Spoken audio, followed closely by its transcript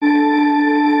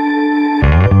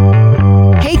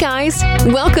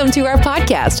Welcome to our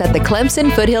podcast at the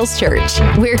Clemson Foothills Church.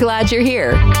 We're glad you're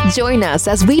here. Join us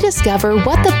as we discover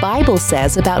what the Bible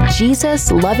says about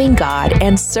Jesus, loving God,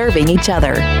 and serving each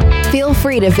other. Feel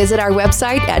free to visit our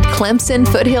website at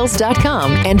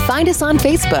clemsonfoothills.com and find us on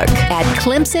Facebook at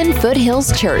Clemson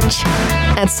Foothills Church.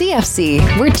 At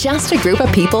CFC, we're just a group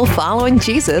of people following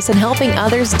Jesus and helping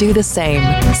others do the same.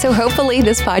 So hopefully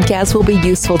this podcast will be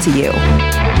useful to you.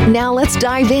 Now let's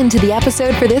dive into the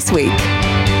episode for this week.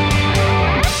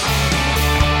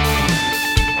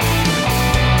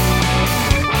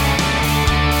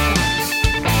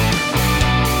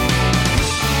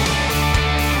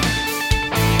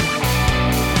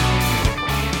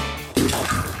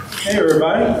 Hey,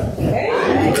 everybody. Hey.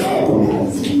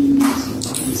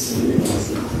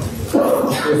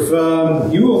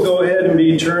 If you will go ahead and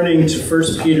be turning to 1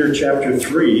 Peter chapter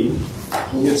 3,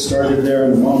 we'll get started there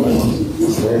in a moment.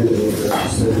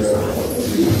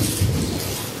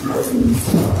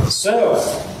 So,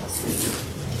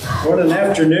 what an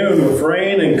afternoon with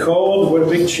rain and cold. What a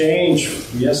big change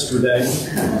from yesterday.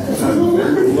 I'm a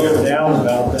little down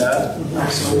about that. I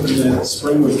was hoping that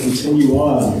spring would continue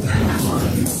on.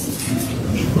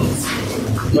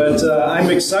 But I'm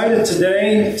excited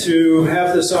today to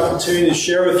have this opportunity to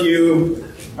share with you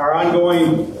our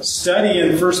ongoing study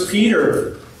in 1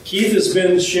 Peter. Keith has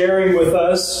been sharing with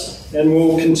us, and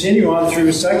we'll continue on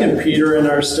through 2 Peter in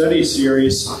our study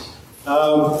series.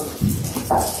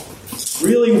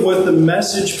 Really what the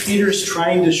message Peter's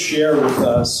trying to share with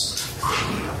us,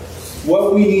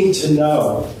 what we need to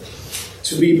know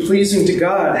to be pleasing to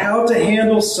God, how to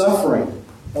handle suffering.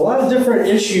 A lot of different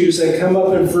issues that come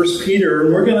up in 1 Peter,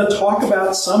 and we're going to talk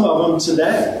about some of them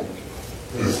today.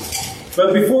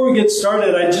 But before we get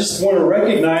started, I just want to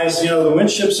recognize, the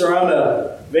Winships are on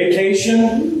a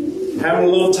vacation, having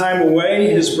a little time away.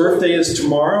 His birthday is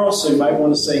tomorrow, so you might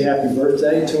want to say happy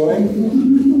birthday to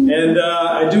him. And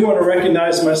I do want to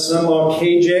recognize my son-in-law,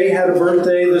 KJ, had a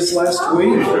birthday this last week.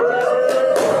 Wish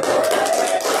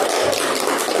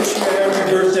you a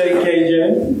happy birthday, KJ.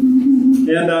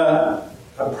 And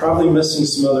I'm probably missing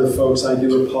some other folks. I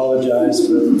do apologize.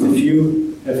 But if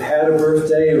you have had a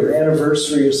birthday or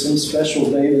anniversary or some special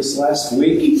day this last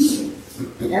week.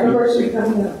 Anniversary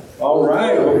coming up. All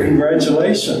right. Well,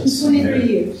 congratulations. 23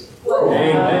 years.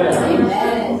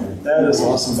 Amen. That is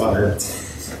awesome, Butter.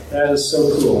 That is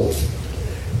so cool.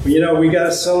 We got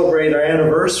to celebrate our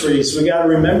anniversaries. We got to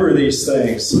remember these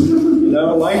things.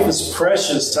 Life is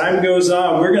precious. Time goes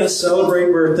on. We're going to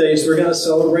celebrate birthdays. We're going to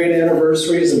celebrate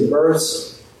anniversaries and births.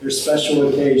 They're special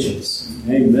occasions.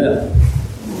 Amen.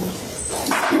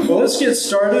 Well, let's get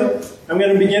started. I'm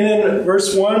going to begin in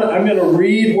verse 1. I'm going to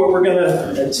read what we're going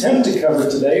to attempt to cover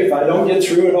today. If I don't get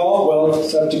through it all, well,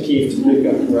 it's up to Keith to pick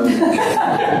up the rest.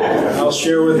 I'll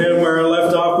share with him where I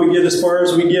left off. We get as far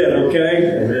as we get,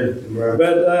 okay? Amen.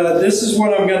 But this is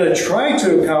what I'm going to try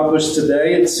to accomplish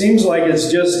today. It seems like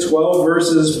it's just 12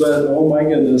 verses, but oh my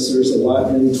goodness, there's a lot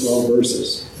in 12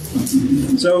 verses.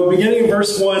 So beginning in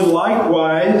verse 1,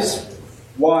 likewise,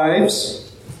 wives,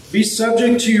 be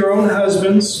subject to your own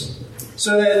husbands,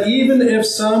 so that even if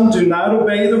some do not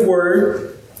obey the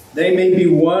word, they may be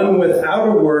won without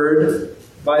a word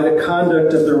by the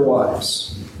conduct of their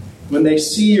wives, when they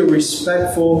see your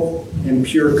respectful and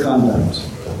pure conduct.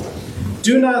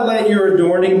 Do not let your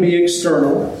adorning be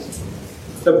external,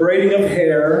 the braiding of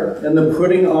hair and the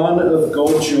putting on of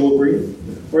gold jewelry,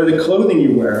 or the clothing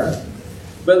you wear,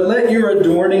 but let your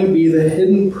adorning be the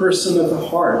hidden person of the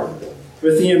heart,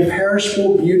 with the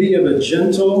imperishable beauty of a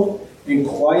gentle and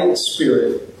quiet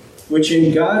spirit, which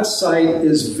in God's sight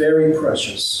is very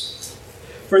precious.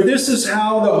 For this is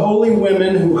how the holy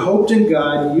women who hoped in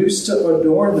God used to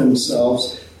adorn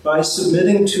themselves by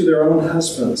submitting to their own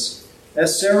husbands,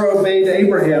 as Sarah obeyed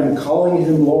Abraham, calling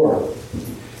him Lord.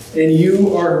 And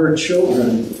you are her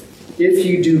children, if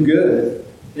you do good,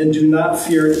 and do not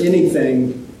fear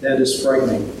anything that is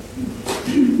frightening.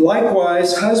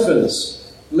 Likewise, husbands,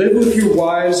 live with your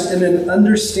wives in an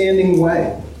understanding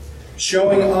way,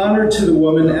 showing honor to the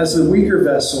woman as the weaker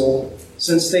vessel,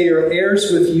 since they are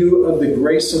heirs with you of the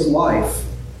grace of life,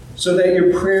 so that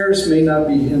your prayers may not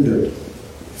be hindered.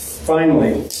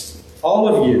 Finally, all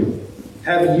of you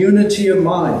have unity of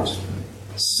mind,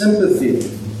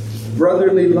 sympathy,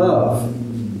 brotherly love,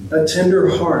 a tender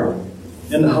heart,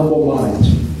 and a humble mind.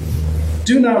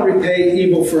 Do not repay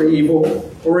evil for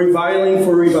evil, or reviling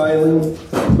for reviling,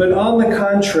 but on the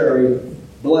contrary,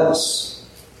 bless.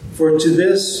 For to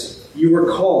this you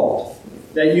were called,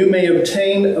 that you may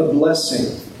obtain a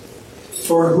blessing.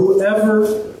 For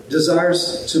whoever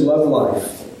desires to love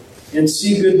life and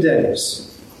see good days,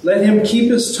 let him keep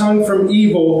his tongue from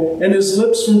evil and his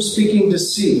lips from speaking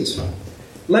deceit.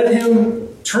 Let him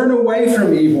turn away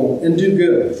from evil and do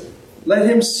good. Let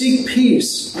him seek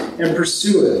peace and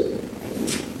pursue it.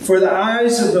 For the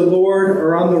eyes of the Lord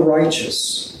are on the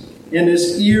righteous, and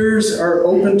his ears are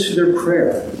open to their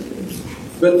prayer.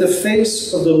 But the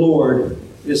face of the Lord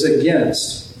is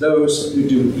against those who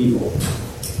do evil.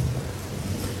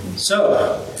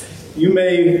 So, you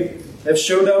may have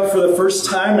showed up for the first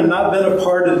time and not been a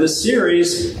part of this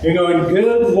series. You're going,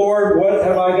 good Lord, what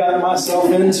have I got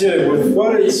myself into?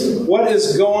 What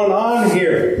is going on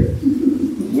here?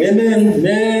 Women,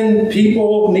 men,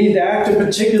 people need to act a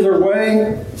particular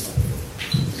way.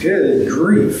 Good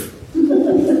grief.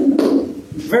 The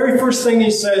very first thing he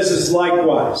says is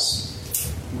likewise.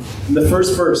 In the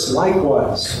first verse,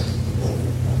 likewise.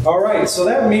 All right, so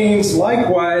that means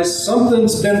likewise,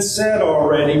 something's been said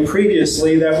already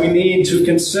previously that we need to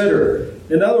consider.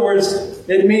 In other words,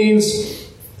 it means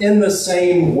in the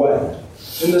same way.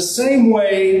 In the same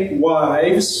way,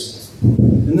 wives,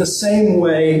 in the same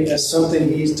way as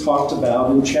something he's talked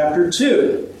about in chapter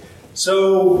 2.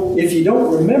 So if you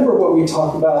don't remember what we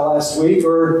talked about last week,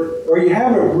 or you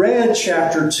haven't read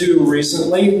chapter 2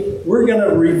 recently, we're going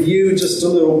to review just a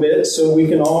little bit so we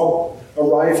can all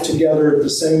arrive together at the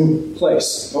same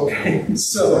place. Okay?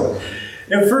 So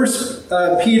in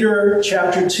 1 Peter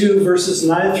chapter 2, verses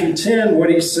 9 through 10, what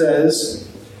he says,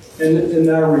 in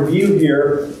our review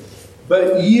here,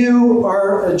 but you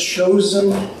are a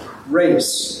chosen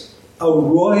race, a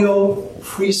royal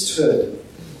priesthood,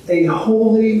 a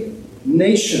holy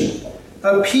nation,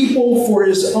 a people for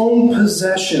his own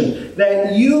possession,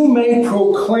 that you may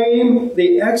proclaim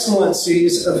the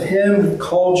excellencies of him who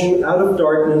called you out of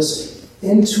darkness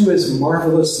into his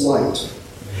marvelous light.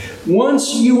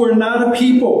 Once you were not a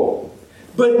people,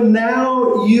 but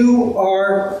now you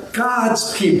are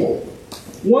God's people.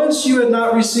 Once you had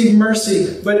not received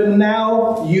mercy, but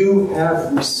now you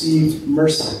have received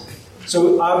mercy.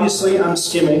 So obviously I'm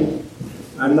skimming.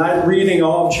 I'm not reading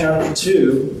all of chapter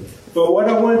 2. But what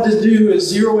I wanted to do is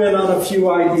zero in on a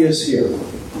few ideas here.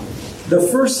 The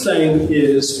first thing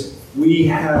is we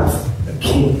have a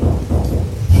king.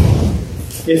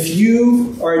 If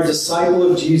you are a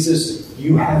disciple of Jesus,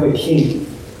 you have a king.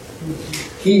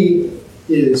 He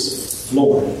is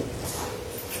Lord.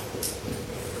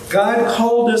 God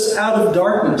called us out of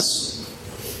darkness,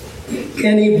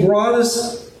 and he brought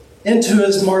us into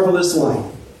his marvelous light.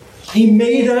 He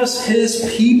made us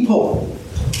his people.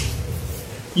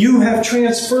 You have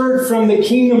transferred from the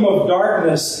kingdom of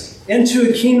darkness into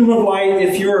a kingdom of light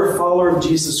if you're a follower of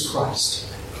Jesus Christ.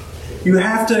 You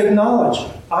have to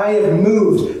acknowledge, I have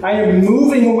moved. I am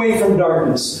moving away from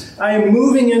darkness. I am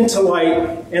moving into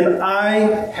light, and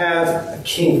I have a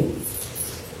king.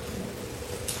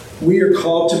 We are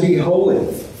called to be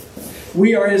holy.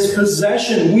 We are his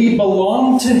possession. We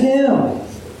belong to him.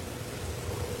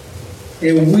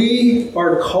 And we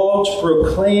are called to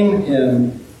proclaim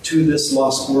him to this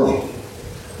lost world.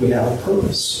 We have a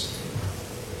purpose.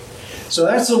 So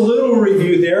that's a little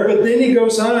review there, but then he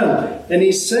goes on and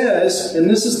he says, and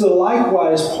this is the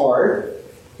likewise part,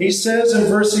 he says in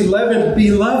verse 11,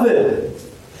 Beloved,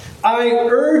 I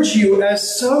urge you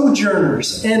as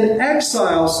sojourners and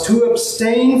exiles to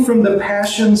abstain from the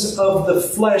passions of the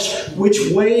flesh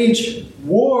which wage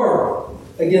war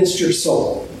against your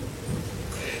soul.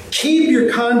 Keep your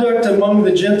conduct among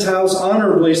the Gentiles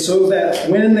honorably, so that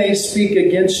when they speak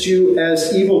against you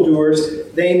as evildoers,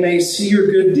 they may see your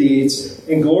good deeds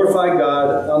and glorify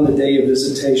God on the day of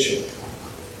visitation.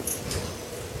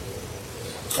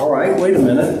 All right, wait a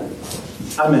minute.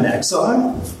 I'm in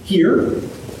exile here?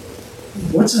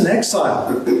 What's an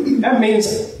exile? That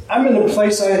means I'm in a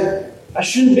place I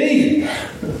shouldn't be.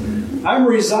 I'm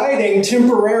residing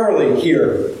temporarily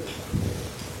here.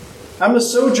 I'm a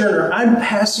sojourner. I'm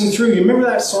passing through. You remember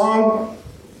that song?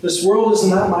 This world is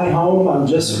not my home. I'm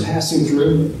just passing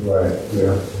through. Right,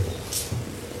 yeah.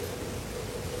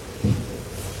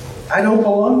 I don't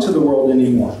belong to the world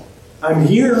anymore. I'm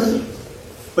here,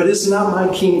 but it's not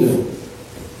my kingdom.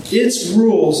 Its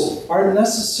rules aren't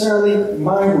necessarily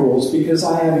my rules because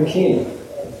I am a king.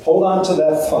 Hold on to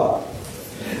that thought.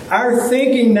 Our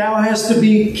thinking now has to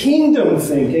be kingdom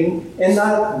thinking and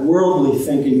not worldly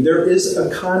thinking. There is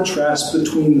a contrast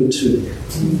between the two.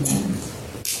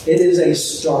 It is a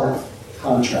stark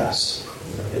contrast.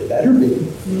 It better be.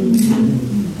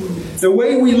 The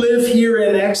way we live here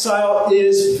in exile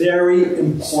is very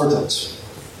important.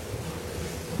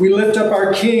 We lift up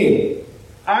our King.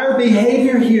 Our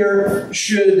behavior here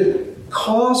should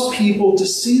cause people to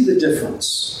see the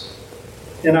difference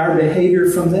in our behavior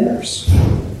from theirs.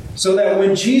 So that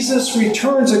when Jesus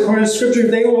returns, according to Scripture,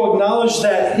 they will acknowledge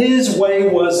that his way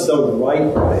was the right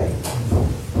way.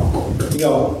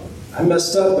 go, I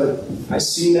messed up, but I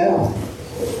see now.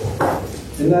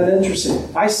 Isn't that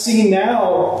interesting? I see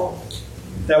now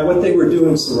that what they were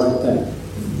doing is the right thing.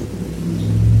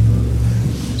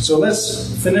 So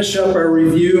let's finish up our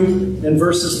review in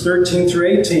verses 13 through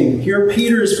 18. Here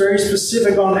Peter is very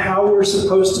specific on how we're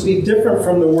supposed to be different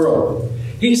from the world.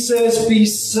 He says, be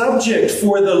subject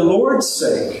for the Lord's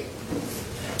sake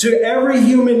to every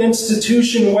human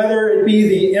institution, whether it be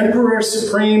the emperor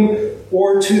supreme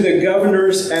or to the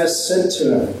governors as sent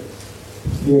to him.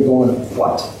 You're going,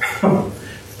 what?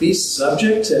 Be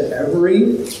subject to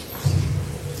every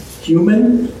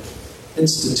human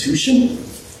institution?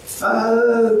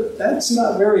 That's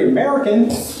not very American.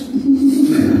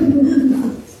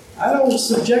 I don't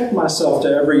subject myself to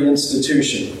every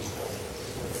institution.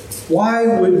 Why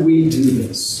would we do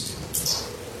this?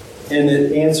 And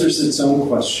it answers its own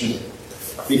question.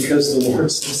 Because the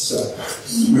Lord says so.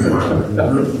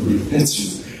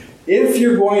 If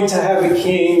you're going to have a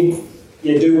king,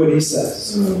 you do what he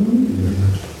says.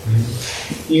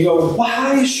 You go,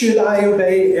 why should I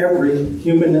obey every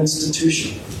human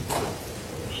institution?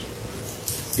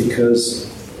 Because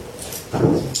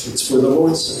it's for the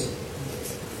Lord's sake.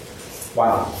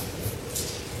 Wow.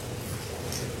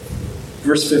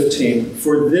 Verse 15.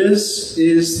 For this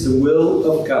is the will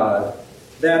of God,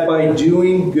 that by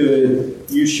doing good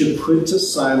you should put to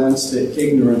silence the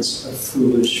ignorance of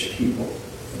foolish people.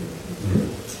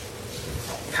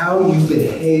 How you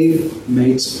behave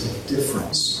makes a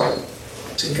difference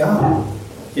to God.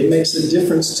 It makes a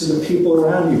difference to the people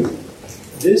around you.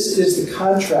 This is the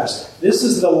contrast. This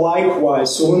is the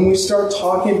likewise. So when we start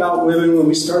talking about women, when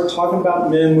we start talking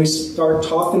about men, we start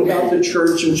talking about the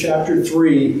church in chapter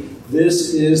 3,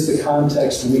 this is the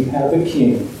context. We have a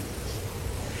king.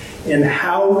 And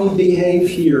how we behave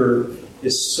here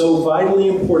is so vitally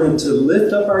important to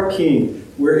lift up our king.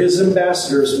 We're his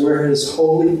ambassadors. We're his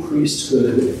holy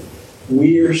priesthood.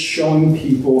 We are showing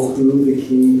people who the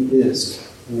king is.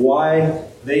 Why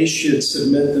they should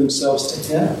submit themselves to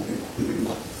him.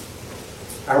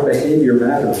 Our behavior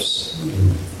matters.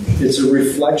 It's a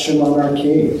reflection on our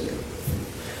king.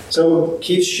 So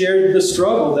Keith shared the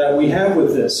struggle that we have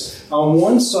with this. On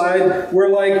one side, we're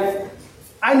like,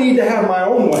 I need to have my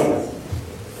own way.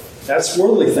 That's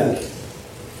worldly thinking.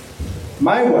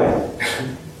 My way.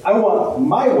 I want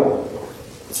my way.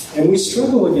 And we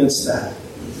struggle against that.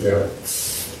 Yeah.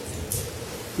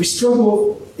 We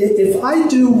struggle. If I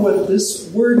do what this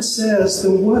word says,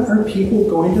 then what are people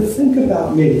going to think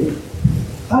about me?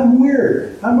 I'm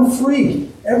weird. I'm a freak.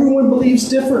 Everyone believes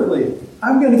differently.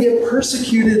 I'm going to get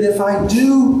persecuted if I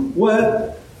do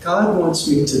what God wants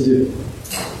me to do.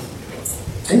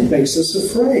 It makes us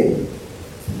afraid.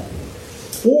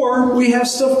 Or we have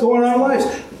stuff going on in our lives.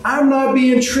 I'm not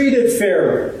being treated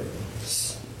fairly.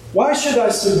 Why should I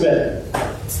submit?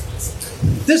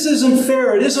 This isn't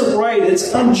fair. It isn't right.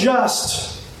 It's unjust.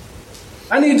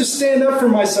 I need to stand up for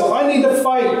myself. I need to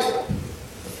fight.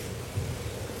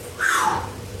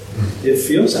 Whew. It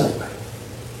feels that way.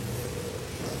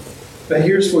 But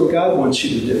here's what God wants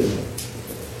you to do.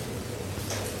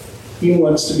 He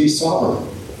wants to be sovereign.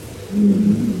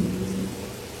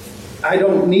 I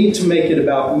don't need to make it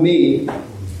about me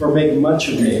or make much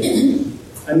of me.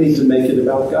 I need to make it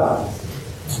about God.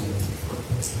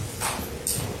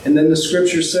 And then the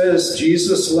scripture says,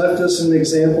 Jesus left us an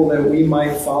example that we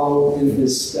might follow in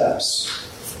his steps.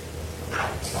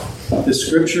 The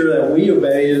scripture that we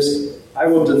obey is, I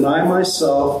will deny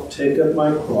myself, take up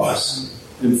my cross,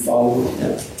 and follow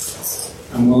him.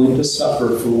 I'm willing to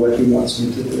suffer for what he wants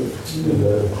me to do.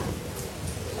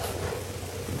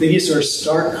 These are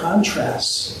stark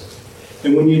contrasts.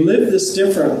 And when you live this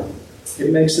different,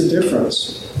 it makes a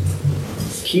difference.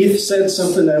 Keith said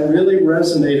something that really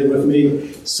resonated with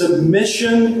me.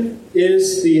 Submission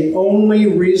is the only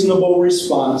reasonable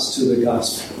response to the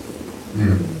gospel.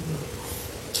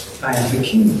 I have a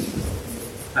king.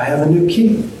 I have a new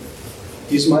king.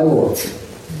 He's my Lord.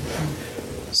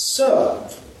 So,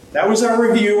 that was our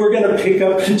review. We're going to pick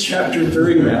up in chapter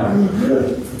 3 now.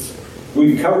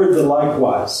 We covered the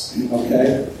likewise.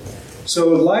 Okay? So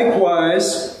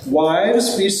likewise,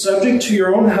 wives, be subject to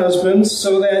your own husbands,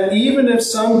 so that even if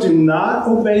some do not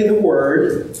obey the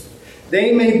word,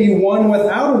 they may be won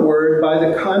without a word by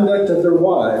the conduct of their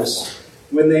wives,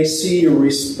 when they see your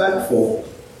respectful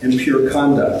and pure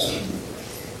conduct.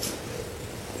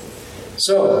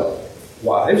 So,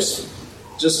 wives,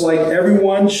 just like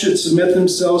everyone should submit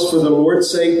themselves for the Lord's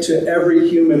sake to every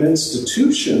human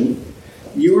institution,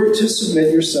 you are to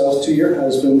submit yourselves to your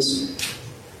husbands,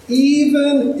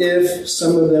 even if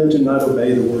some of them do not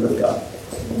obey the word of God.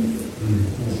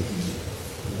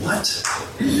 What?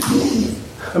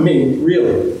 I mean,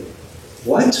 really?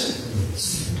 What?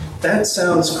 That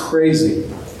sounds crazy.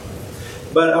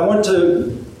 But I want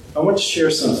to share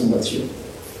something with you.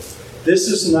 This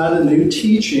is not a new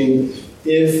teaching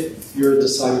if you're a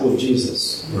disciple of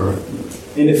Jesus. Right.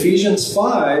 In Ephesians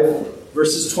 5,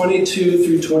 verses 22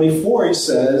 through 24, he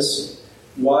says,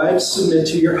 "Wives, submit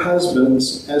to your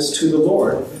husbands as to the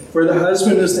Lord. For the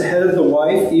husband is the head of the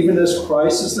wife, even as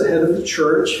Christ is the head of the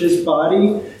church, his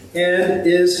body, and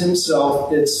is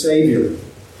himself its Savior.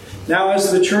 Now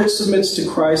as the church submits to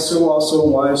Christ, so also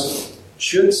wives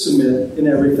should submit in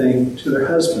everything to their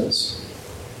husbands."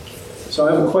 So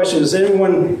I have a question. Does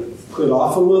anyone put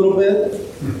off a little bit?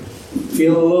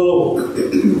 Feel a little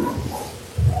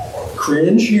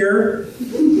cringe here?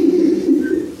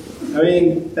 I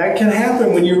mean, that can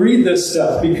happen when you read this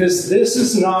stuff, because this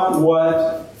is not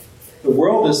what the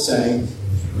world is saying.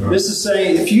 This is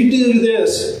saying, if you do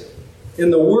this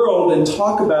in the world and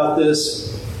talk about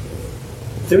this,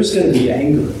 there's going to be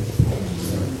anger.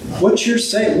 What you're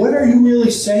saying, what are you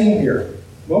really saying here?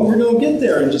 Well, we're going to get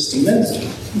there in just a minute.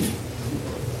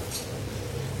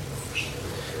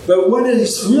 But what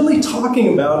he's really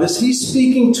talking about is he's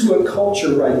speaking to a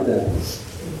culture right then.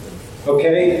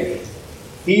 Okay?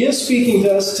 He is speaking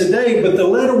to us today, but the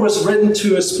letter was written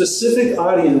to a specific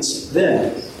audience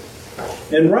then.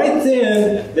 And right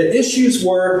then, the issues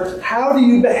were, how do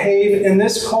you behave in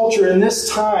this culture, in this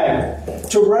time,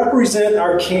 to represent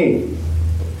our King,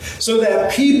 so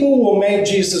that people will make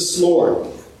Jesus Lord?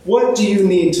 What do you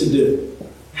need to do?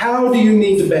 How do you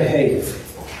need to behave?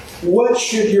 What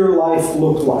should your life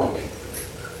look like?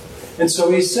 And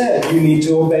so he said, you need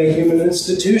to obey human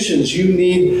institutions. You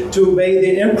need to obey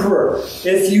the emperor.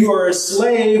 If you are a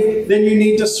slave, then you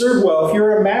need to serve well. If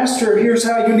you're a master, here's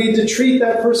how you need to treat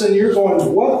that person. You're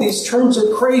going, what? These terms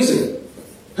are crazy.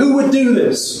 Who would do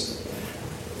this?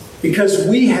 Because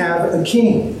we have a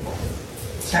king.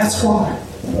 That's why.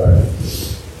 Right.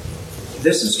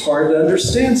 This is hard to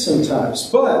understand sometimes.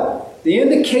 But the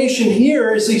indication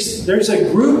here is there's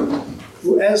a group.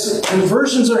 As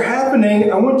conversions are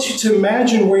happening, I want you to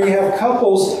imagine where you have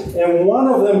couples and one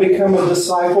of them become a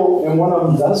disciple and one of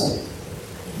them doesn't.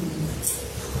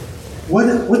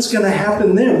 What's going to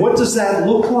happen then? What does that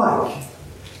look like?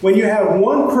 When you have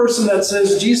one person that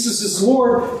says Jesus is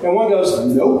Lord and one goes,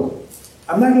 nope,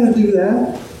 I'm not going to do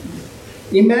that.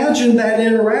 Imagine that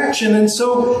interaction. And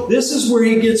so this is where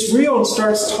he gets real and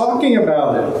starts talking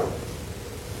about it.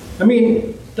 I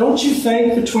mean, don't you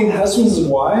think between husbands and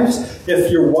wives,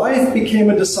 if your wife became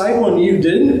a disciple and you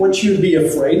didn't, what you'd be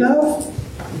afraid of?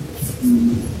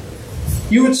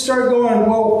 You would start going,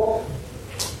 well,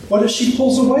 what if she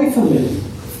pulls away from me?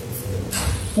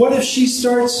 What if she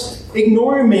starts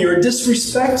ignoring me or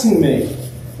disrespecting me?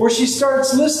 Or she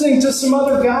starts listening to some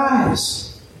other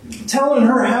guys, telling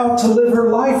her how to live her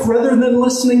life rather than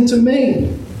listening to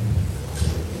me?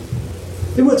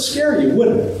 It would scare you,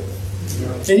 wouldn't it?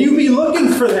 And you'd be looking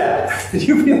for that.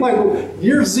 You'd be like,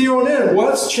 you're zeroing in.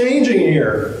 What's changing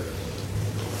here?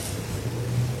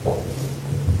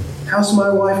 How's my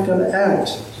wife going to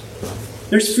act?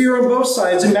 There's fear on both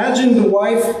sides. Imagine the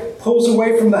wife pulls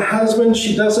away from the husband.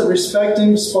 She doesn't respect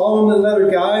him. He's following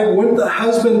another guy. Wouldn't the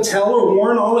husband tell or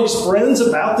warn all his friends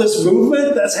about this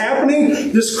movement that's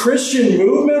happening? This Christian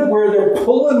movement where they're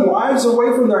pulling wives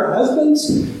away from their husbands?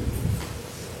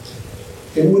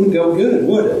 It wouldn't go good,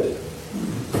 would it?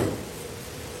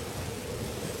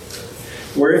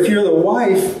 Where if you're the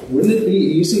wife, wouldn't it be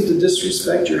easy to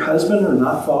disrespect your husband or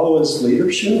not follow his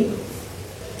leadership?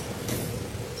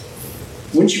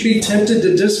 Wouldn't you be tempted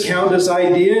to discount his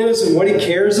ideas and what he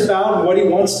cares about and what he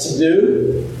wants to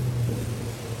do?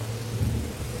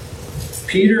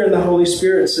 Peter and the Holy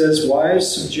Spirit says,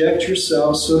 wives, subject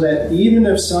yourselves so that even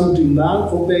if some do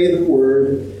not obey the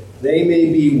word, they may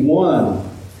be won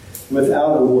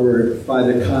without a word by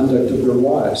the conduct of their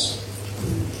wives.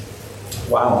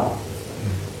 Wow.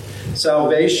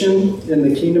 Salvation in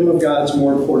the kingdom of God is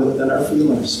more important than our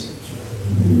feelings.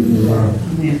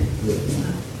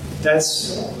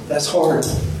 That's hard.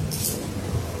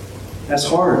 That's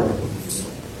hard.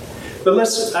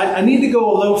 But I need to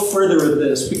go a little further with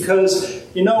this because,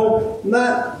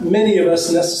 not many of us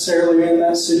necessarily are in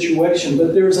that situation,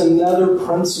 but there's another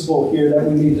principle here that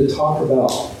we need to talk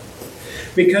about.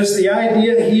 Because the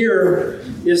idea here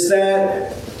is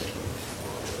that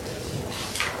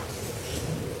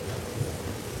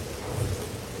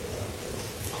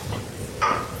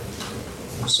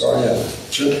sorry, I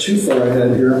jumped too far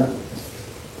ahead here.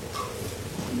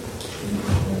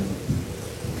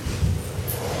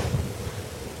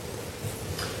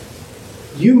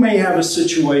 You may have a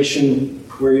situation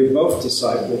where you're both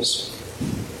disciples.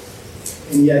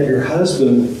 and yet your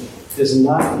husband is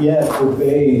not yet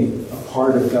obeying a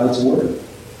part of God's word.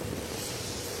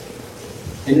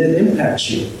 And it impacts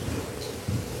you.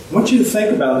 I want you to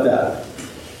think about that.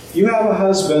 You have a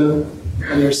husband,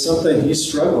 and there's something he's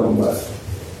struggling with.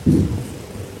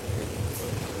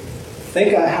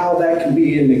 Think of how that can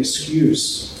be an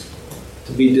excuse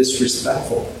to be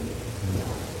disrespectful,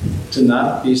 to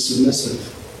not be submissive.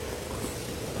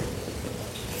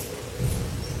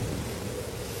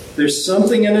 There's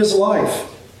something in his life.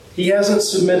 He hasn't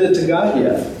submitted to God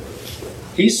yet.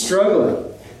 He's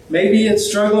struggling. Maybe it's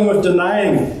struggling with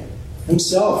denying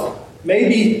himself.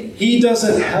 Maybe he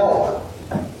doesn't help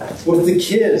with the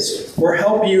kids or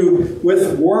help you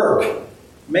with work.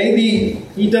 Maybe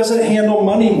he doesn't handle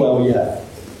money well yet.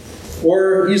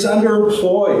 Or he's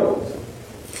underemployed.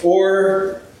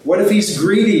 Or what if he's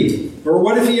greedy? Or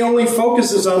what if he only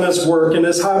focuses on his work and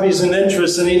his hobbies and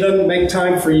interests and he doesn't make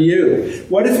time for you?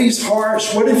 What if he's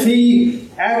harsh? What if he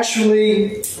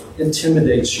actually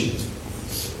intimidates you?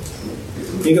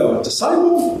 You go, a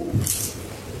disciple?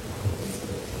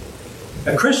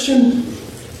 A Christian?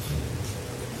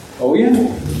 Oh yeah.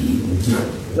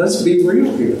 Let's be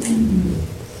real here.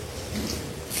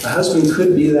 A husband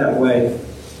could be that way.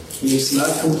 He's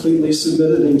not completely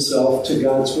submitted himself to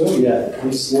God's will yet.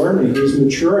 He's learning. He's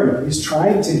maturing. He's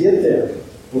trying to get there.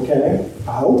 Okay?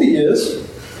 I hope he is.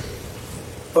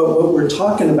 But what we're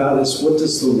talking about is, what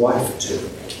does the wife do?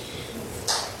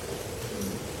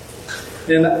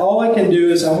 And all I can do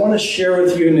is I want to share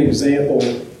with you an example.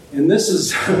 And this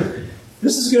is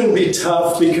going to be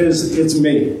tough because it's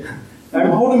me.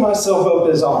 I'm holding myself up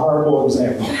as a horrible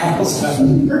example.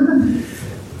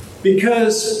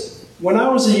 Because when I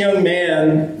was a young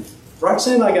man,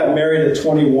 Roxanne and I got married at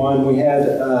 21. We had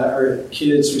our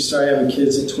kids. We started having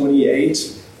kids at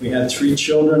 28. We had 3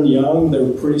 children young. They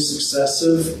were pretty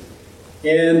successive.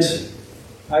 And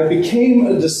I became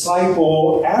a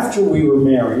disciple after we were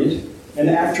married and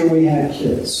after we had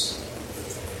kids.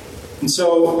 And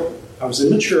so I was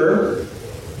immature.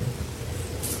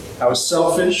 I was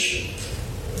selfish.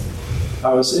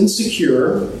 I was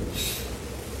insecure.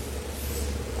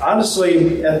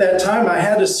 Honestly, at that time, I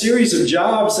had a series of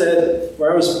jobs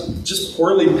where I was just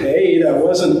poorly paid. I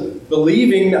wasn't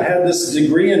believing I had this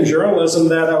degree in journalism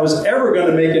that I was ever going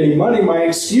to make any money. My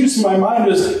excuse in my mind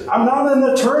was, I'm not an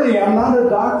attorney. I'm not a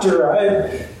doctor.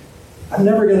 I'm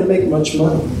never going to make much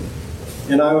money.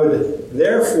 And I would,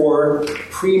 therefore,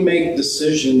 pre-make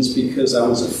decisions because I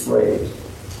was afraid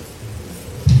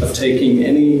of taking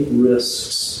any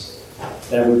risks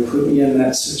that would put me in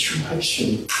that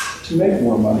situation to make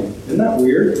more money. Isn't that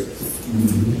weird?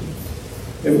 Mm-hmm.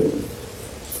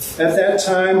 At that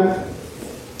time,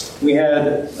 we had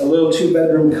a little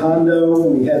 2-bedroom condo.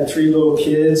 We had 3 little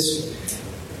kids.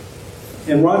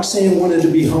 And Roxanne wanted to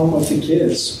be home with the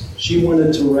kids. She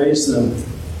wanted to raise them.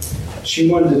 She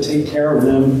wanted to take care of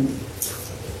them.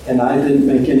 And I didn't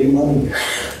make any money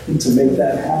to make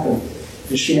that happen.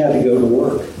 And she had to go to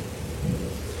work.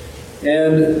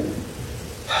 And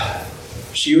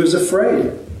she was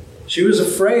afraid. She was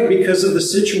afraid because of the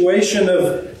situation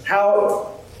of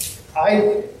how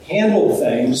I handled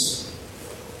things.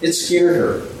 It scared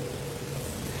her.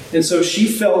 And so she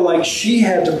felt like she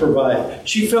had to provide.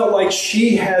 She felt like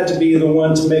she had to be the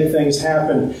one to make things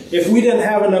happen. If we didn't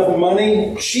have enough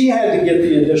money, she had to get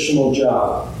the additional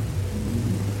job.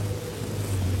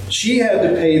 She had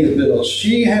to pay the bills.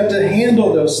 She had to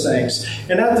handle those things.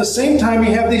 And at the same time,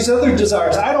 you have these other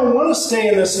desires. I don't want to stay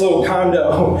in this little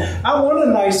condo. I want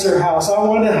a nicer house. I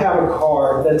want to have a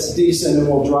car that's decent and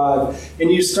will drive. And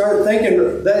you start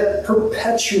thinking that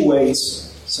perpetuates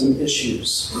some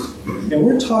issues. And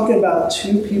we're talking about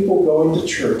 2 people going to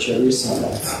church every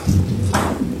Sunday.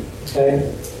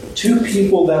 Okay? 2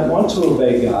 people that want to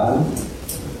obey God.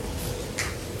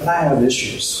 But I have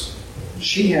issues.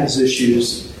 She has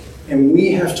issues. And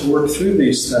we have to work through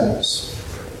these things.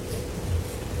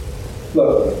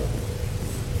 Look,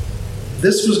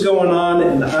 this was going on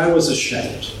and I was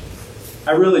ashamed.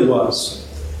 I really was.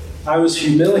 I was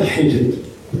humiliated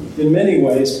in many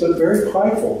ways, but very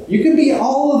prideful. You can be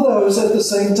all of those at the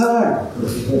same time.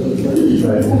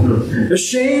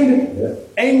 Ashamed,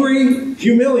 angry,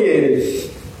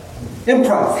 humiliated, and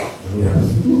prideful.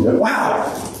 Wow.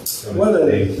 What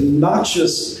a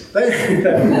noxious thing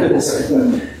that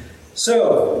is.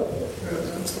 So,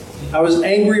 I was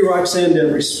angry Roxanne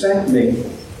didn't respect me.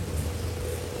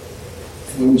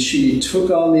 When she took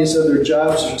on these other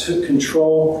jobs or took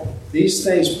control, these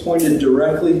things pointed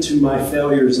directly to my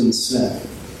failures and sin.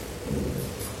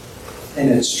 And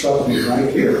it struck me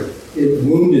right here. It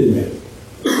wounded me.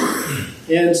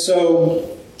 And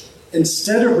so,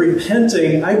 instead of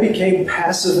repenting, I became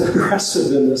passive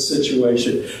aggressive in this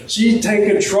situation. She'd take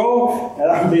control,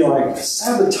 and I'd be like,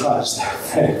 sabotage that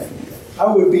thing. I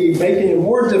would be making it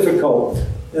more difficult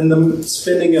in the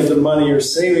spending of the money or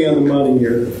saving of the money.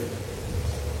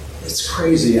 It's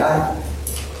crazy. I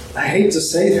hate to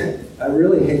say that. I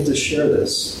really hate to share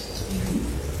this.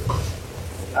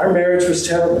 Our marriage was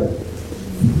terrible.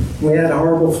 We had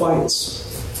horrible fights.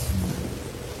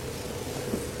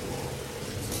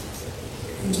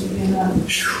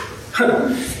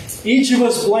 Each of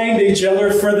us blamed each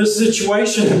other for the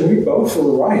situation, and we both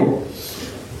were right.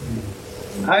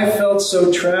 I felt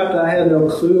so trapped, I had no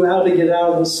clue how to get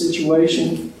out of the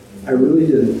situation. I really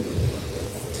didn't.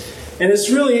 And it's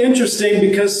really interesting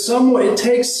because it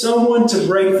takes someone to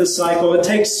break the cycle. It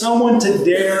takes someone to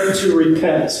dare to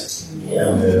repent.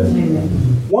 Yeah.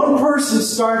 One person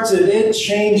starts it, it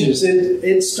changes.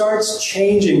 It starts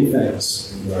changing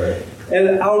things. Right.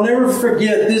 And I'll never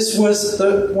forget, this was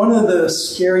one of the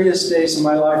scariest days of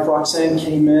my life. Roxanne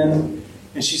came in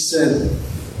and she said,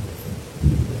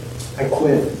 I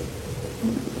quit.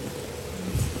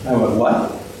 I went,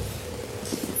 what?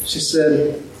 She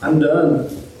said, I'm done.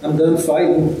 I'm done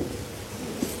fighting.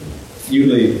 You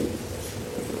leave.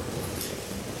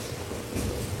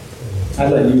 I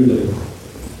let you leave.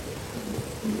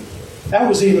 That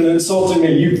was even insulting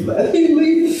me. You let me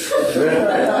leave?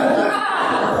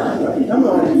 Come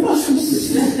on.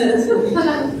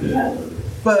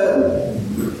 But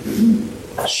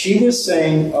she was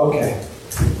saying, okay,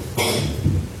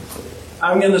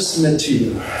 I'm going to submit to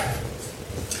you.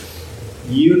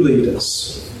 You lead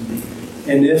us.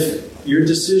 And if your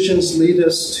decisions lead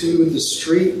us to the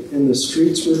street, in the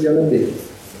streets we're going to be.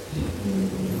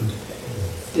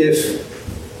 If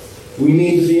we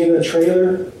need to be in a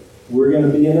trailer, we're going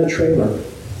to be in a trailer.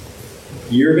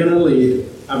 You're going to lead.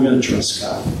 I'm going to trust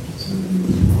God.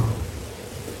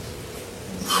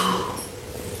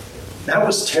 That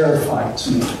was terrifying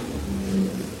to me.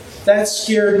 That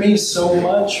scared me so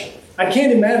much. I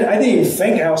can't imagine. I didn't even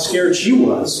think how scared she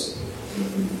was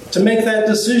to make that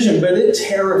decision, but it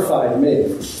terrified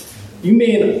me. You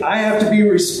mean I have to be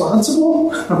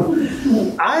responsible?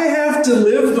 I have to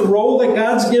live the role that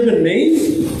God's given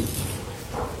me?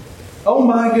 Oh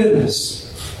my goodness.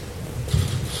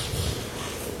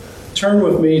 Turn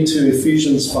with me to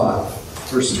Ephesians 5,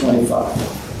 verse 25.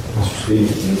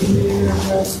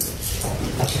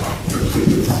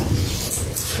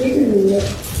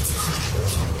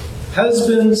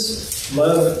 Husbands,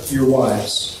 love your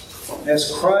wives,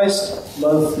 as Christ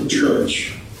loved the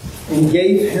church, and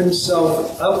gave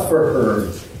himself up for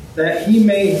her, that he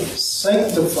may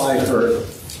sanctify her,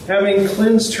 having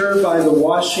cleansed her by the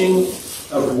washing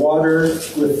of water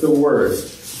with the word,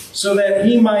 so that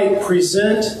he might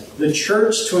present the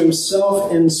church to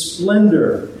himself in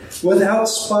splendor, without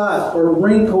spot or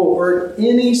wrinkle or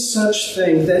any such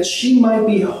thing, that she might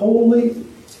be holy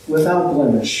without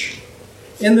blemish.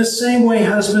 In the same way,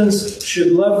 husbands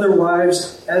should love their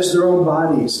wives as their own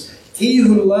bodies. He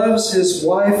who loves his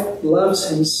wife loves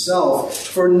himself,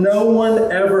 for no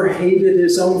one ever hated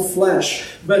his own flesh,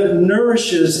 but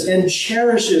nourishes and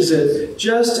cherishes it,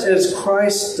 just as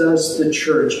Christ does the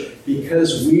church,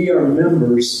 because we are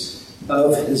members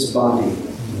of his body.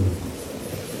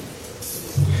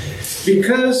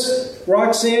 Because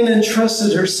Roxanne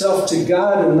entrusted herself to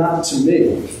God and not to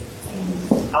me,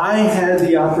 I had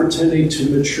the opportunity to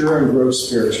mature and grow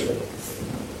spiritually.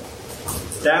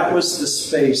 That was the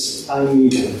space I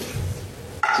needed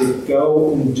to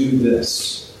go and do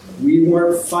this. We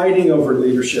weren't fighting over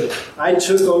leadership. I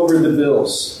took over the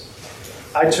bills.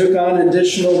 I took on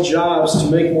additional jobs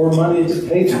to make more money to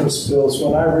pay those bills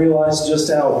when I realized just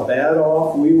how bad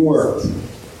off we were.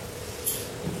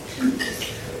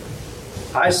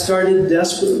 I started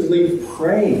desperately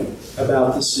praying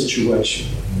about the situation.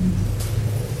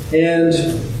 And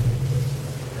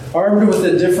armed with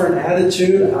a different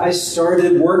attitude, I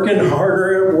started working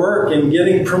harder at work and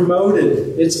getting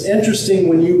promoted. It's interesting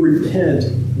when you repent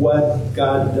what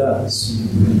God does.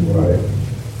 Right.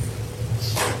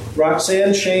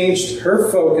 Roxanne changed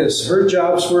her focus. Her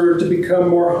jobs were to become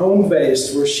more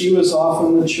home-based, where she was off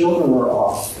and the children were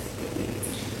off.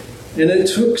 And it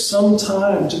took some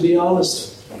time, to be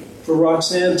honest, for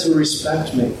Roxanne to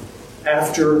respect me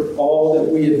after all that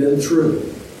we had been through.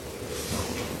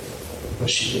 But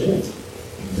she did.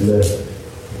 Amen.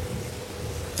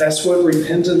 That's what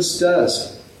repentance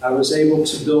does. I was able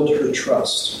to build her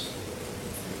trust.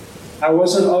 I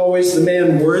wasn't always the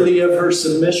man worthy of her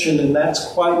submission, and that's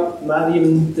quite not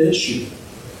even the issue.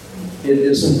 It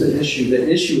isn't the issue. The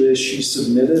issue is she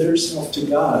submitted herself to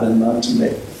God and not to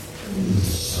me.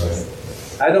 Right.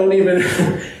 I don't even...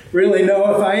 really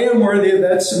know if I am worthy of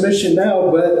that submission now,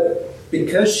 but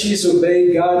because she's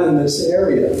obeyed God in this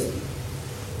area,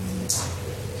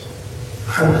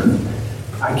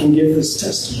 I can give this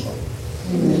testimony.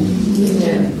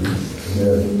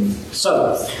 Amen.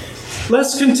 So,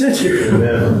 let's continue.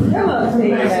 Come on,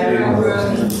 take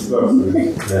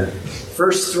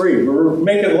Verse 3. We're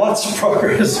making lots of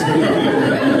progress. All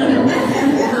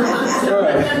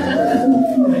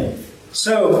right.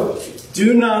 So,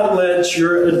 do not let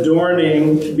your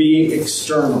adorning be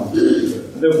external.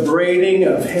 The braiding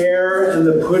of hair and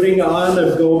the putting on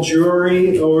of gold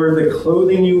jewelry or the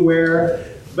clothing you wear,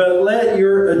 but let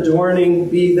your adorning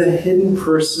be the hidden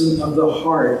person of the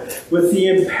heart, with the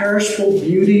imperishable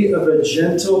beauty of a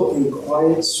gentle and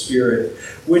quiet spirit,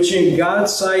 which in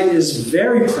God's sight is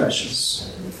very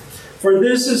precious. For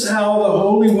this is how the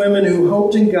holy women who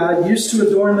hoped in God used to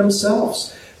adorn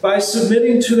themselves, by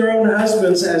submitting to their own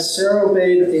husbands, as Sarah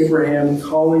obeyed Abraham,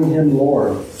 calling him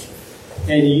Lord.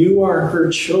 And you are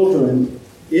her children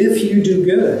if you do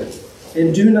good,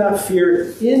 and do not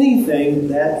fear anything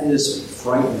that is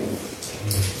frightening.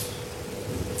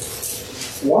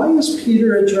 Why is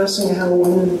Peter addressing how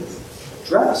women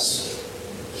dress?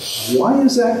 Why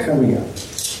is that coming up?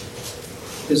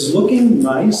 Is looking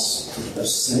nice a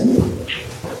sin?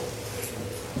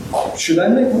 Should I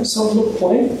make myself look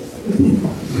plain?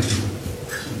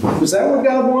 Is that what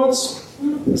God wants?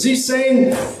 Is he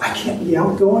saying, I can't be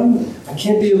outgoing? I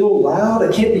can't be a little loud?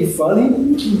 I can't be funny?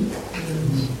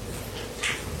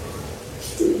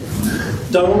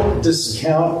 Don't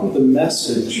discount the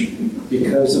message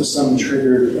because of some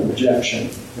triggered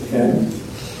objection. Okay?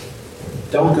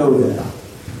 Don't go there.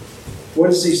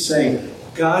 What is he saying?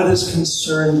 God is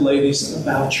concerned, ladies,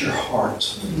 about your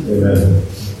heart. Amen.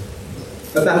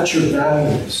 About your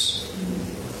values.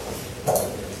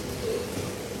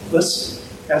 Let's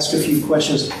ask a few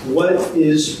questions. What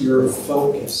is your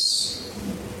focus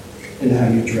in how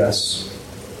you dress?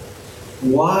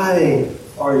 Why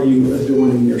are you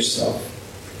adorning yourself?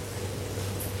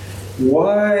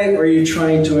 Why are you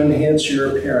trying to enhance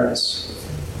your appearance?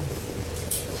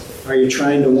 Are you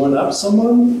trying to one-up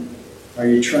someone? Are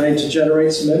you trying to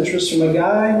generate some interest from a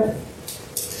guy?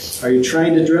 Are you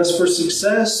trying to dress for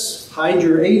success? Hide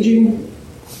your aging?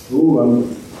 Ooh,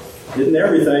 I'm getting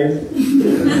everything.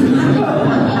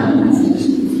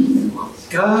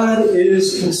 God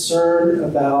is concerned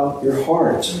about your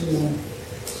heart.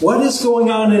 What is going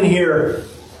on in here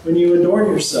when you adorn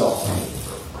yourself?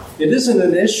 It isn't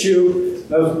an issue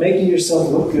of making yourself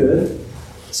look good.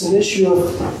 It's an issue of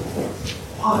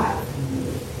why.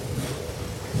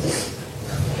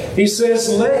 He says,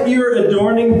 let your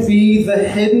adorning be the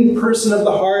hidden person of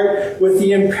the heart, with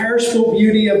the imperishable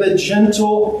beauty of a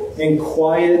gentle and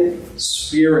quiet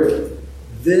spirit.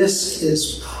 This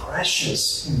is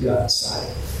precious in God's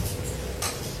sight.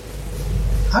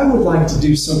 I would like to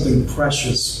do something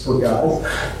precious for God.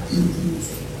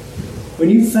 When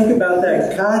you think about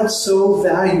that, God so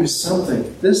values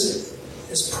something. This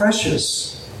is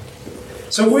precious.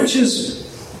 So which is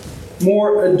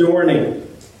more adorning?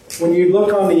 When you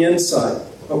look on the inside,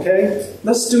 okay?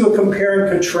 Let's do a compare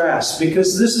and contrast,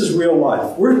 because this is real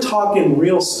life. We're talking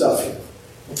real stuff here,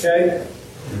 okay?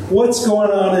 What's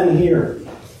going on in here?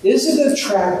 Is it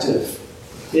attractive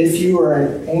if you are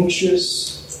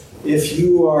anxious, if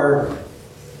you are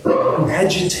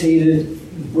agitated,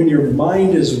 when your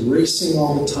mind is racing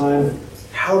all the time?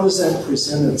 How does that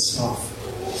present itself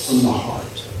from the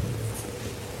heart?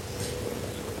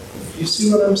 You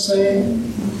see what I'm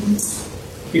saying?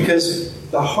 Because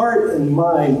the heart and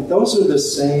mind, those are the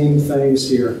same things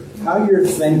here. How you're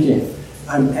thinking.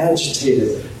 I'm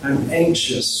agitated. I'm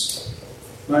anxious.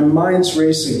 My mind's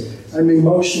racing. I'm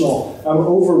emotional. I'm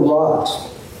overwrought.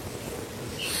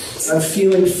 I'm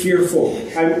feeling fearful.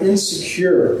 I'm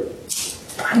insecure.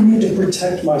 I need to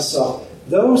protect myself.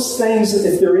 Those things,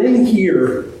 if they're in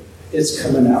here, it's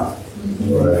coming out.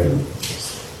 Right.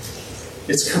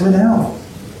 It's coming out.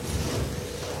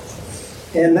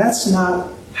 And that's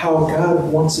not how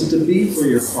God wants it to be for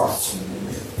your heart.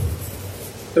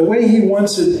 The way He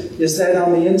wants it is that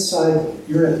on the inside,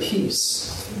 you're at peace.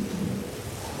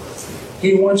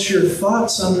 He wants your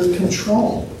thoughts under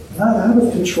control, not out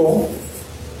of control.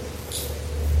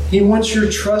 He wants your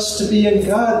trust to be in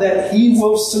God, that He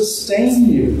will sustain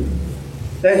you,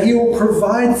 that He will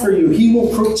provide for you, He will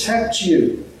protect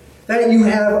you, that you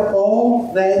have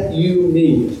all that you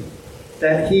need,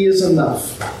 that He is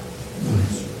enough.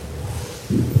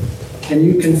 And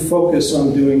you can focus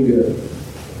on doing good.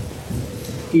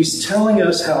 He's telling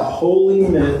us how holy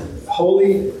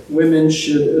women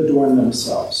should adorn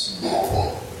themselves.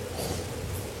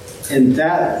 And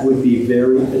that would be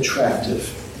very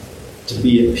attractive to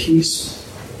be at peace,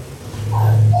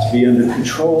 to be under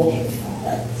control,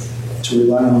 to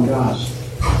rely on God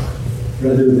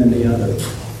rather than the other.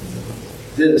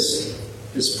 This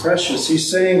is precious. He's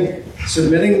saying,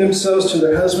 submitting themselves to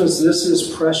their husbands, this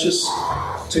is precious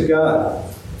to God.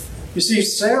 You see,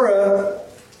 Sarah,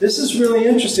 this is really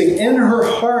interesting. In her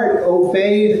heart,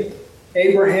 obeyed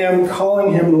Abraham,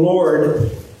 calling him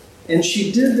Lord. And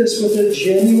she did this with a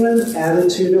genuine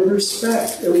attitude of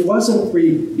respect. It wasn't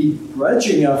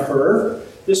begrudging of her.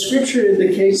 The scripture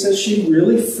indicates that she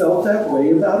really felt that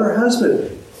way about her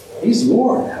husband. He's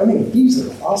Lord. I mean, he's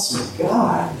an awesome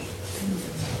God.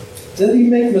 Did he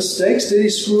make mistakes? Did he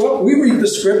screw up? We read the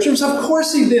scriptures. Of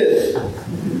course he did.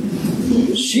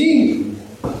 She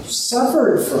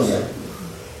suffered from it.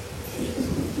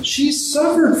 She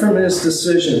suffered from his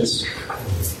decisions.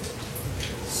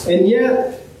 And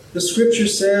yet, the scripture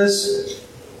says,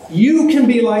 you can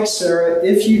be like Sarah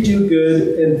if you do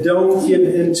good and don't give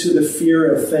into the fear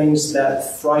of things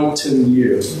that frighten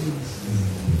you.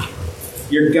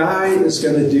 Your guy is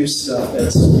going to do stuff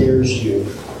that scares you.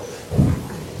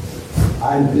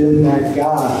 I've been that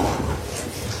guy.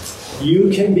 You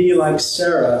can be like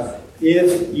Sarah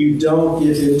if you don't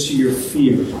give into your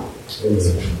fear.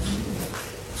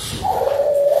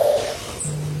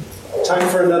 Time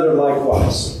for another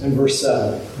likewise in verse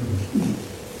 7.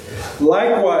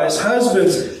 Likewise,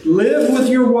 husbands, live with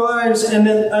your wives in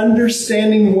an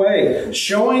understanding way,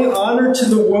 showing honor to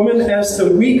the woman as the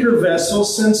weaker vessel,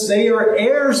 since they are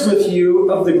heirs with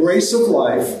you of the grace of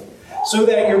life, so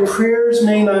that your prayers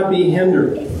may not be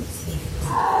hindered.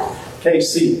 Okay,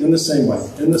 see, in the same way.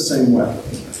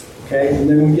 Okay, and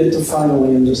then we get to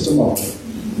finally in just a moment.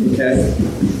 Okay?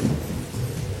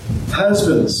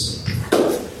 Husbands,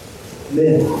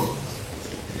 men,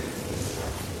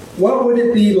 what would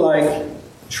it be like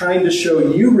trying to show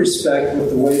you respect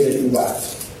with the way that you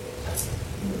act?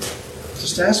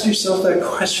 Just ask yourself that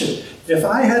question. If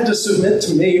I had to submit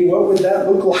to me, what would that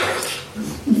look like?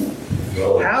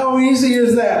 How easy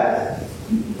is that?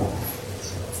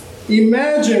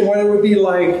 Imagine what it would be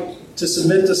like to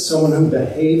submit to someone who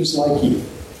behaves like you.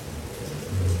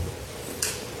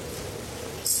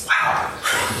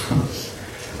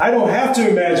 I don't have to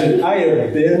imagine. I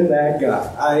have been that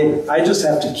guy. I just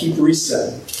have to keep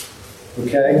resetting.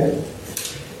 Okay?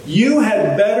 You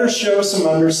had better show some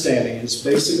understanding. It's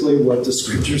basically what the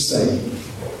scripture's saying.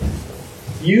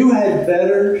 You had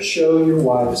better show your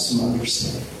wife some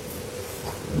understanding.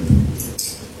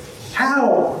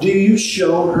 How do you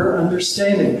show her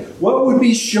understanding? What would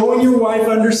be showing your wife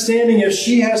understanding if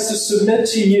she has to submit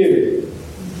to you?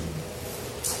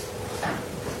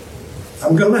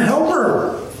 I'm going to help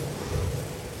her.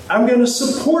 I'm going to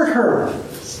support her.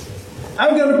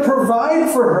 I'm going to provide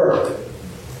for her.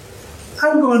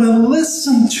 I'm going to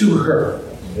listen to her.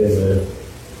 Amen.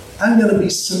 I'm going to be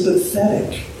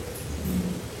sympathetic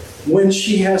when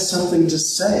she has something to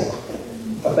say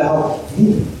about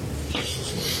me.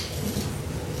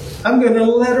 I'm going to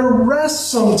let her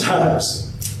rest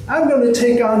sometimes. I'm going to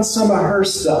take on some of her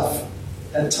stuff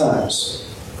at times.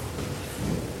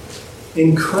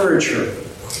 Encourage her.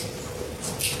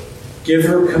 Give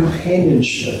her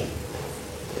companionship.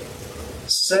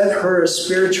 Set her a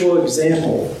spiritual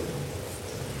example.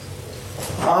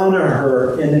 Honor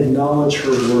her and acknowledge her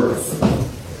worth.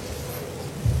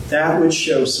 That would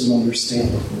show some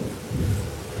understanding.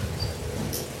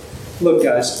 Look,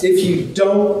 guys, if you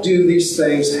don't do these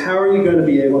things, how are you going to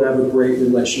be able to have a great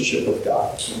relationship with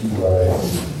God? Right.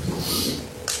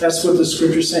 That's what the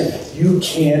scripture is saying. You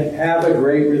can't have a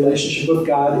great relationship with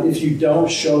God if you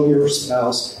don't show your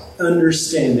spouse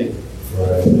understanding.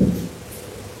 Right.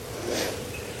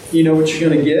 You know what you're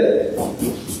going to get?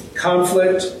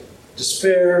 Conflict,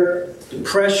 despair,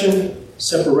 depression,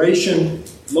 separation,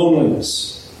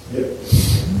 loneliness. Yep.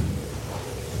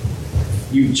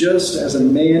 You just, as a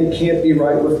man, can't be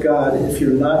right with God if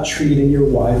you're not treating your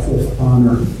wife with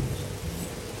honor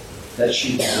that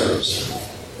she deserves.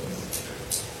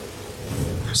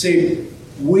 See,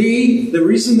 the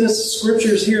reason this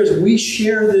scripture is here is we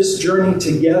share this journey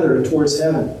together towards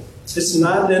heaven. It's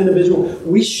not an individual.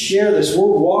 We share this. We're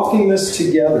walking this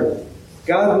together.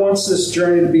 God wants this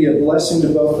journey to be a blessing to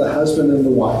both the husband and the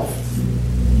wife.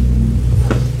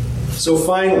 So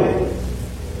finally,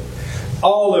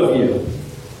 all of you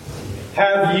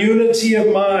have unity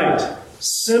of mind,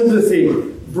 sympathy,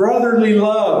 brotherly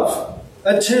love,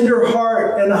 a tender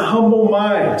heart, and a humble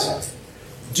mind.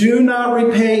 Do not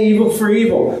repay evil for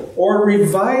evil, or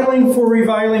reviling for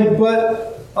reviling,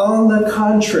 but on the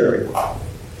contrary,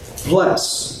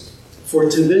 bless. For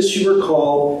to this you were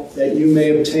called, that you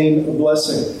may obtain a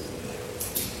blessing.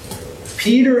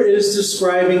 Peter is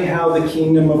describing how the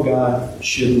kingdom of God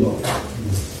should look.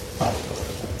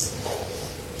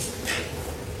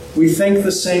 We think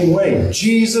the same way.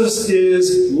 Jesus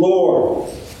is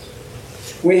Lord.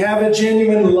 We have a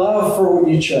genuine love for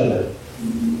each other.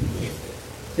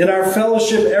 In our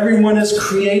fellowship, everyone is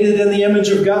created in the image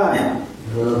of God.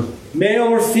 Male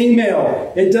or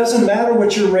female, it doesn't matter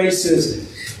what your race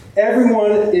is.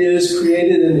 Everyone is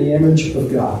created in the image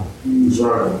of God.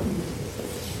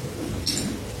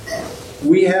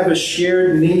 We have a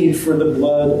shared need for the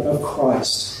blood of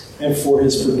Christ and for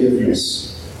His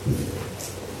forgiveness.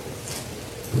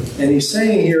 And he's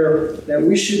saying here that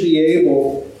we should be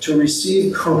able to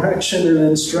receive correction and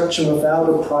instruction without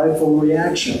a prideful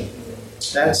reaction.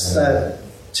 That's that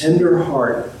tender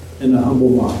heart and a humble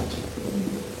mind.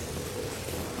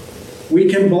 We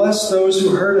can bless those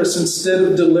who hurt us instead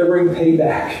of delivering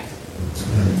payback.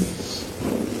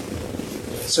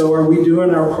 So are we doing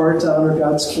our part to honor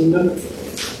God's kingdom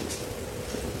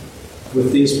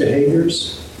with these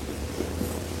behaviors?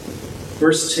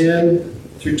 Verse 10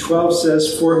 through 12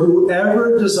 says, "For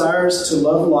whoever desires to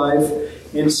love life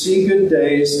and see good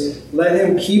days, let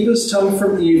him keep his tongue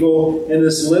from evil and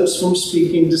his lips from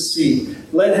speaking deceit.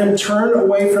 Let him turn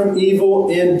away from evil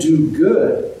and do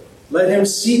good. Let him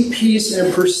seek peace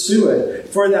and pursue it.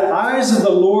 For the eyes of the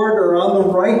Lord are on the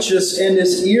righteous, and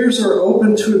His ears are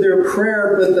open to their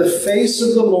prayer, but the face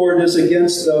of the Lord is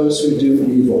against those who do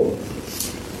evil."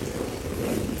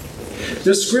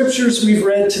 The scriptures we've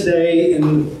read today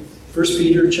in 1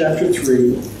 Peter chapter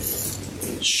 3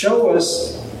 show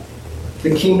us the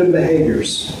kingdom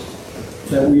behaviors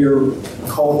that we are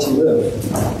called to live.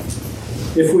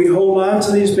 If we hold on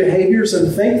to these behaviors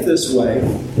and think this way,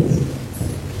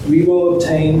 we will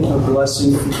obtain a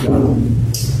blessing from God.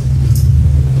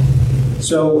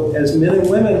 So, as men and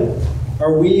women,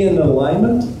 are we in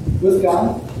alignment with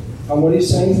God on what He's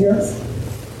saying here?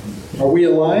 Are we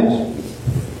aligned?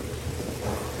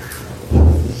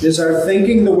 Is our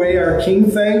thinking the way our King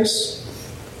thinks?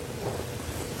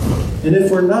 And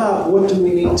if we're not, what do we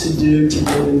need to do to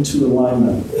get into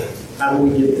alignment? How do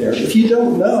we get there? If you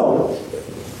don't know,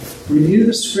 review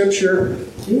the Scripture,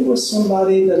 get with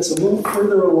somebody that's a little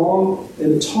further along,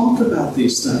 and talk about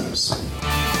these things.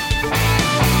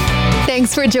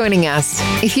 Thanks for joining us.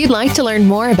 If you'd like to learn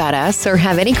more about us or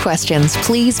have any questions,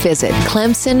 please visit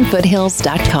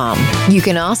ClemsonFoothills.com. You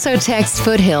can also text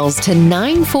Foothills to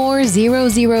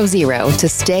 94000 to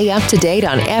stay up to date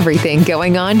on everything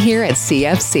going on here at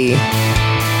CFC.